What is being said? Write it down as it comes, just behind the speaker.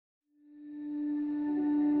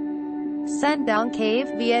San Doong Cave,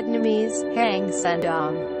 Vietnamese, Hang San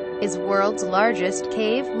Doong, is world's largest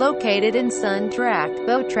cave, located in Son Trac,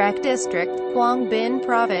 Bo Trac District, Quang Binh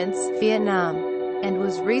Province, Vietnam, and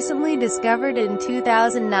was recently discovered in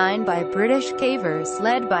 2009 by British cavers,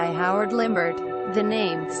 led by Howard Limbert. The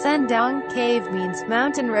name, San Doong Cave, means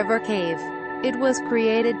mountain river cave. It was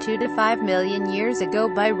created 2 to 5 million years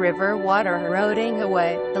ago by river water eroding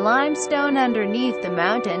away the limestone underneath the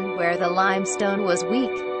mountain. Where the limestone was weak,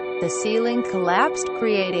 the ceiling collapsed,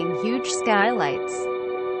 creating huge skylights.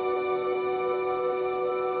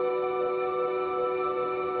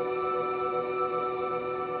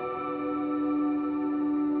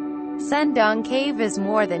 San Doong Cave is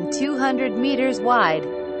more than 200 meters wide,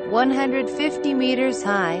 150 meters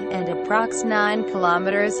high, and approx 9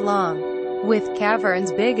 kilometers long, with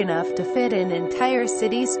caverns big enough to fit an entire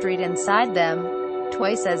city street inside them.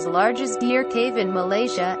 Twice as large as Deer Cave in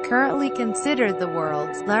Malaysia, currently considered the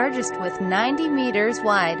world's largest with 90 meters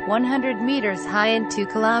wide, 100 meters high and 2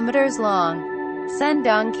 kilometers long. San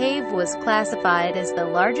Doong Cave was classified as the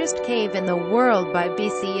largest cave in the world by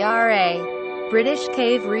BCRA, British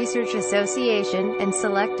Cave Research Association, and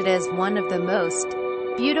selected as one of the most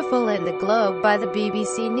beautiful in the globe by the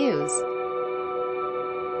BBC News.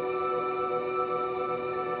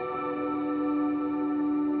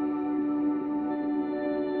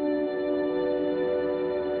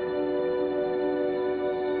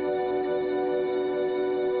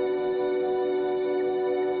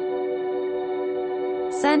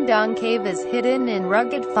 San Doong Cave is hidden in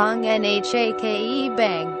rugged Phong Nha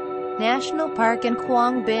Bang National Park in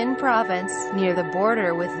Quang Binh Province, near the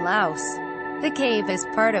border with Laos. The cave is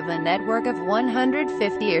part of a network of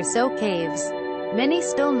 150 or so caves, many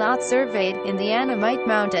still not surveyed, in the Annamite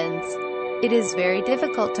Mountains. It is very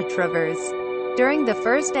difficult to traverse. During the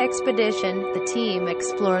first expedition, the team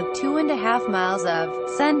explored 2.5 miles of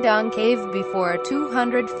San Doong Cave before a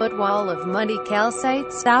 200-foot wall of muddy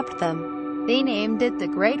calcite stopped them. They named it the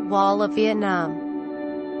Great Wall of Vietnam.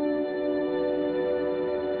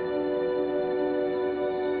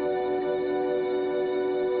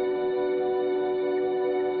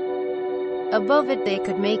 Above it they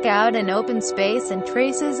could make out an open space and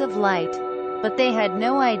traces of light, but they had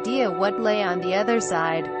no idea what lay on the other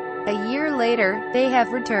side. A year later, they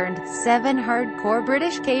have returned 7 hardcore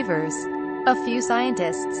British cavers, a few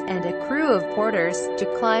scientists, and a crew of porters,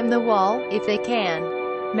 to climb the wall, if they can,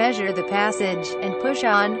 measure the passage, and push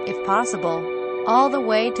on, if possible, all the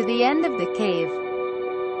way to the end of the cave.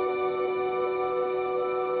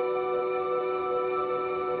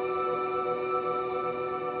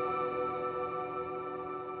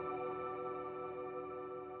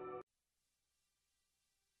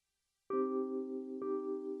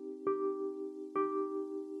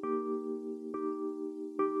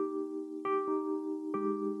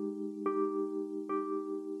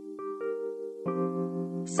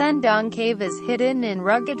 San Doong Cave is hidden in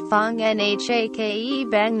rugged Phong Nha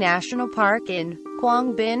Bang National Park in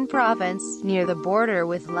Quang Binh Province, near the border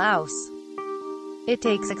with Laos. It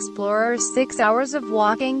takes explorers 6 hours of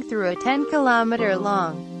walking through a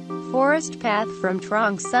 10-kilometer-long forest path from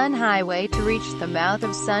Trong Son Highway to reach the mouth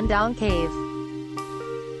of San Doong Cave.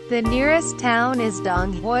 The nearest town is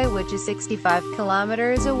Dong Hoi, which is 65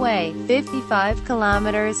 kilometers away, 55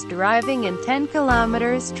 kilometers driving and 10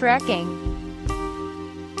 kilometers trekking.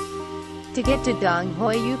 To get to Dong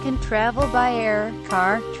Hoi you can travel by air,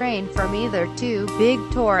 car, train from either two big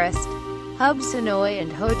tourist hubs Hanoi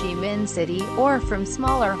and Ho Chi Minh City, or from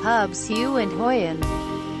smaller hubs Hue and Hoi An.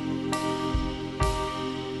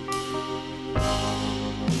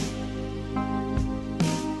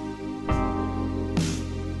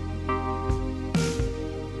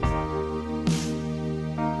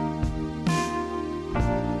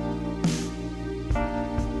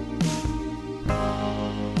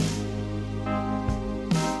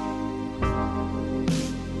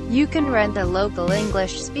 You can rent a local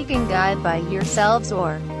English-speaking guide by yourselves,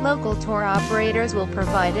 or local tour operators will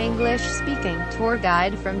provide English-speaking tour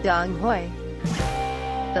guide from Dong Hoi.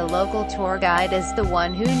 The local tour guide is the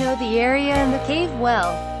one who knows the area and the cave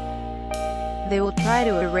well. They will try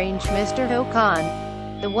to arrange Mr. Ho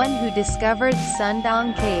Khan, the one who discovered San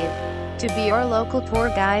Doong Cave, to be your local tour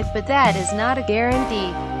guide, but that is not a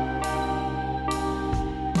guarantee.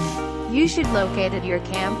 You should locate at your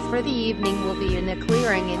camp for the evening will be in a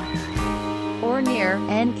clearing in or near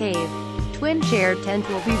N Cave. Twin shared tent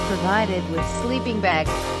will be provided with sleeping bag.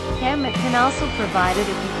 Hammock can also provide it if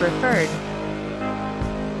you preferred.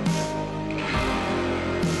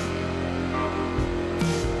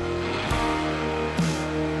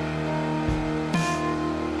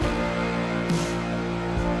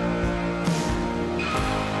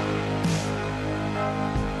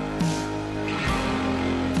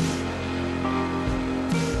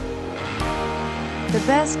 The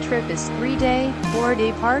best trip is 3-day, 4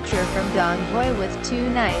 departure from Doong with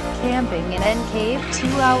 2-night camping in En Cave, 2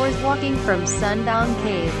 hours walking from Sundong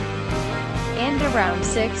Cave, and around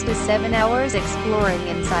 6 to 7 hours exploring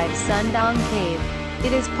inside Sundong Cave.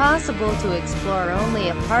 It is possible to explore only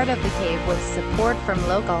a part of the cave with support from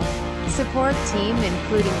local support team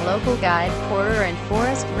including local guide, porter and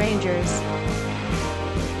forest rangers.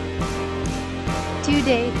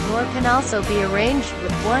 2-day tour can also be arranged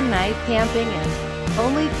with 1 night camping and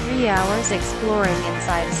only 3 hours exploring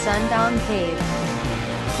inside Sundong Cave.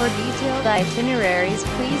 For detailed itineraries,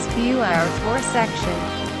 please view our tour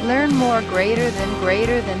section. Learn more greater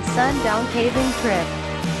than Sundong caving trip.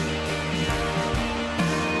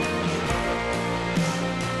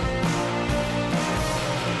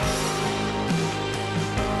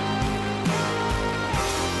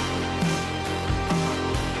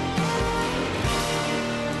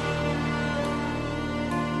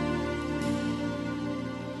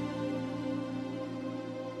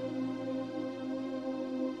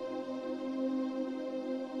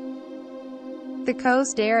 The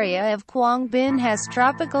coast area of Quang Binh has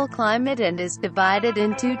tropical climate and is divided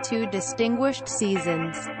into 2 distinguished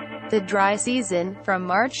seasons. The dry season, from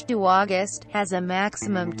March to August, has a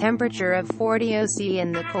maximum temperature of 40 oC,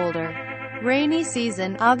 and the colder, rainy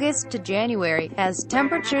season, August to January, has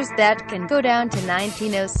temperatures that can go down to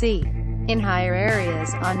 19 oC. In higher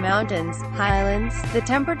areas, on mountains, highlands, the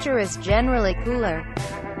temperature is generally cooler.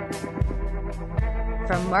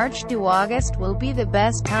 From March to August will be the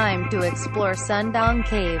best time to explore Sundong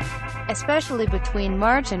Cave, especially between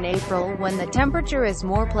March and April when the temperature is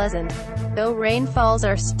more pleasant, though rainfalls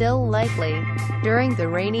are still likely. During the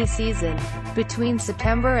rainy season, between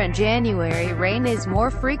September and January, rain is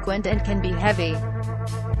more frequent and can be heavy.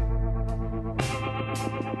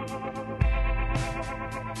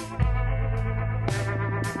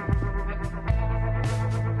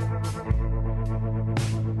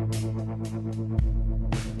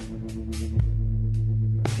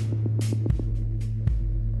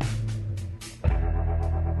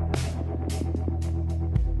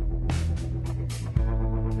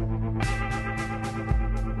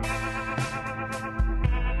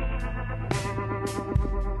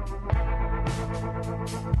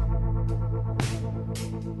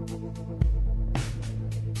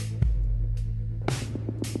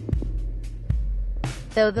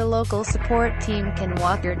 Though the local support team can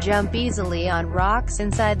walk or jump easily on rocks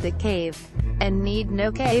inside the cave, and need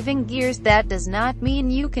no caving gears, that does not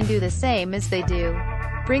mean you can do the same as they do.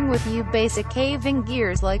 Bring with you basic caving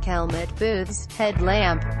gears like helmet, boots,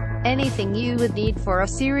 headlamp, anything you would need for a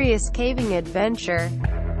serious caving adventure.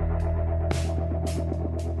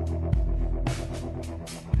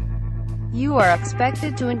 You are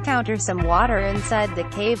expected to encounter some water inside the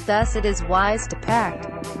cave, thus it is wise to pack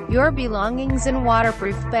your belongings in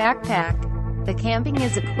waterproof backpack. The camping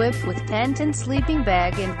is equipped with tent and sleeping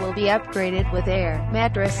bag and will be upgraded with air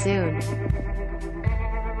mattress soon.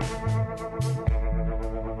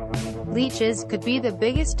 Leeches could be the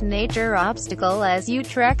biggest nature obstacle as you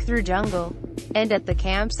trek through jungle, and at the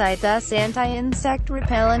campsite, thus anti-insect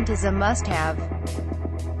repellent is a must-have.